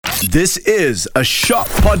This is a Shock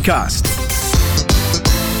podcast.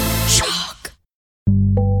 Shock.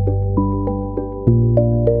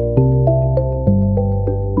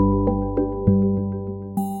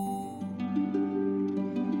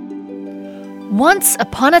 Once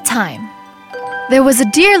upon a time, there was a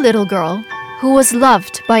dear little girl who was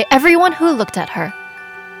loved by everyone who looked at her,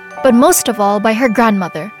 but most of all by her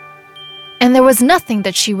grandmother, and there was nothing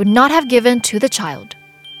that she would not have given to the child.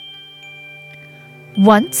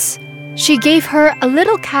 Once, she gave her a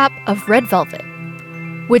little cap of red velvet,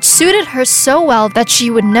 which suited her so well that she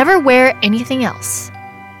would never wear anything else.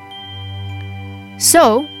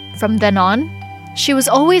 So, from then on, she was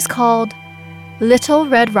always called Little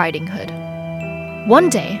Red Riding Hood. One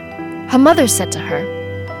day, her mother said to her,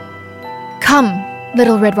 "Come,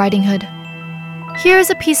 Little Red Riding Hood. Here is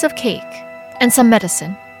a piece of cake and some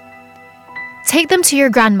medicine. Take them to your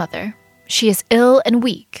grandmother. She is ill and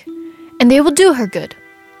weak, and they will do her good.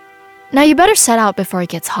 Now you better set out before it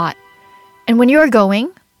gets hot. And when you are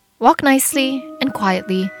going, walk nicely and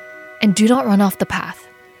quietly, and do not run off the path,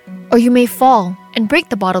 or you may fall and break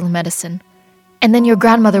the bottle of medicine, and then your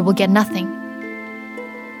grandmother will get nothing.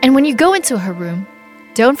 And when you go into her room,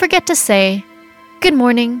 don't forget to say, 'Good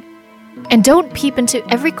morning,' and don't peep into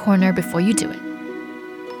every corner before you do it."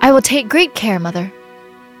 "I will take great care, Mother,"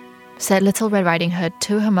 said Little Red Riding Hood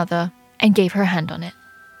to her mother and gave her hand on it.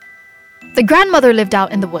 The grandmother lived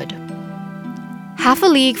out in the wood, half a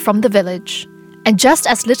league from the village, and just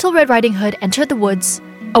as Little Red Riding Hood entered the woods,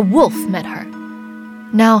 a wolf met her.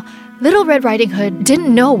 Now, Little Red Riding Hood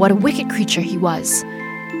didn't know what a wicked creature he was,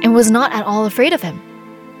 and was not at all afraid of him.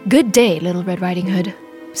 "Good day, Little Red Riding Hood,"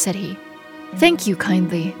 said he. "Thank you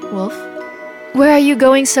kindly, Wolf." "Where are you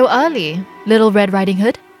going so early, Little Red Riding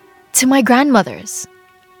Hood?" "To my grandmother's."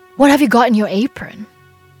 "What have you got in your apron?"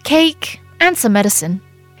 "Cake and some medicine.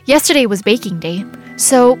 Yesterday was baking day,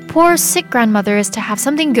 so poor sick grandmother is to have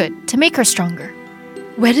something good to make her stronger."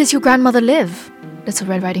 "Where does your grandmother live, Little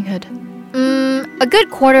Red Riding Hood?" A good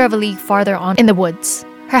quarter of a league farther on in the woods.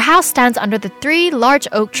 Her house stands under the 3 large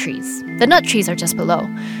oak trees. The nut trees are just below.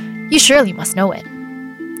 You surely must know it,"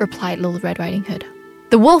 replied Little Red Riding Hood.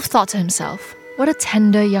 The wolf thought to himself, "What a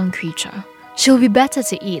tender young creature. She'll be better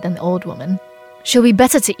to eat than the old woman.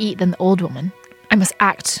 I must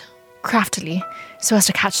act craftily so as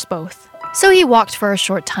to catch both." So he walked for a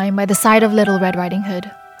short time by the side of Little Red Riding Hood,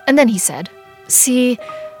 and then he said, "See,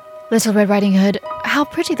 Little Red Riding Hood, how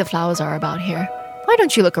pretty the flowers are about here. Why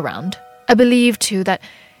don't you look around? I believe, too, that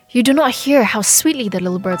you do not hear how sweetly the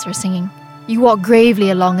little birds are singing. You walk gravely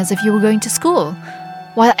along as if you were going to school,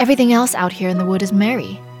 while everything else out here in the wood is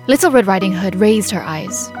merry." Little Red Riding Hood raised her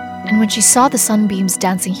eyes, and when she saw the sunbeams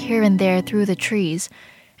dancing here and there through the trees,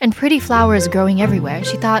 and pretty flowers growing everywhere,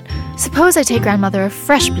 she thought, "Suppose I take grandmother a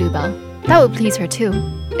fresh bluebell. That would please her too.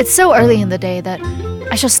 It's so early in the day that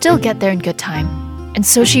I shall still get there in good time." And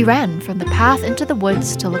so she ran from the path into the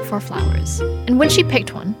woods to look for flowers. And when she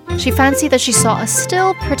picked one, she fancied that she saw a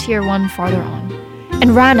still prettier one farther on,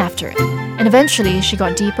 and ran after it. And eventually she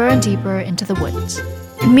got deeper and deeper into the woods.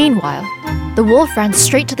 And meanwhile, the wolf ran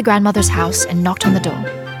straight to the grandmother's house and knocked on the door.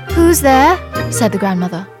 "Who's there?" said the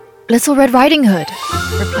grandmother. "Little Red Riding Hood,"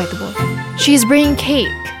 replied the wolf. "She is bringing cake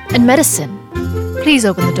and medicine. Please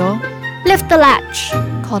open the door." "Lift the latch,"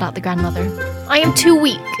 called out the grandmother. "I am too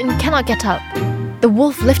weak and cannot get up." The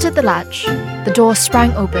wolf lifted the latch, the door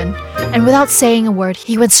sprang open, and without saying a word,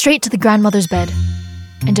 he went straight to the grandmother's bed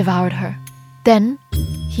and devoured her. Then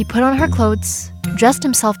he put on her clothes, dressed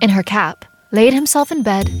himself in her cap, laid himself in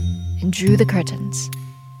bed, and drew the curtains.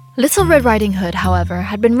 Little Red Riding Hood, however,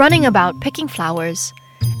 had been running about picking flowers,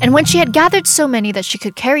 and when she had gathered so many that she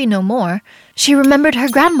could carry no more, she remembered her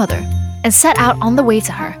grandmother and set out on the way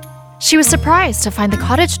to her. She was surprised to find the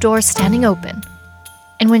cottage door standing open,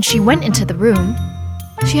 and when she went into the room,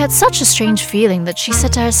 she had such a strange feeling that she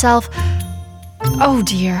said to herself, "Oh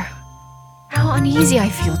dear, how uneasy I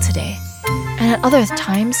feel today. And at other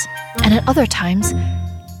times,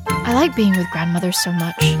 I like being with grandmother so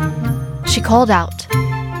much." She called out,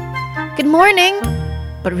 "Good morning,"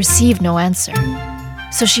 but received no answer.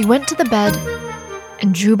 So she went to the bed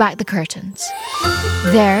and drew back the curtains.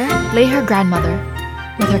 There lay her grandmother,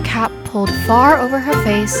 with her cap pulled far over her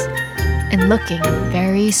face and looking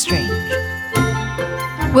very strange.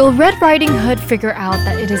 Will Red Riding Hood figure out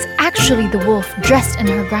that it is actually the wolf dressed in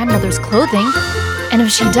her grandmother's clothing? And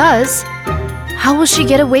if she does, how will she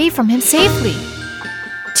get away from him safely?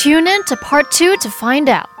 Tune in to part 2 to find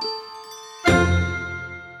out.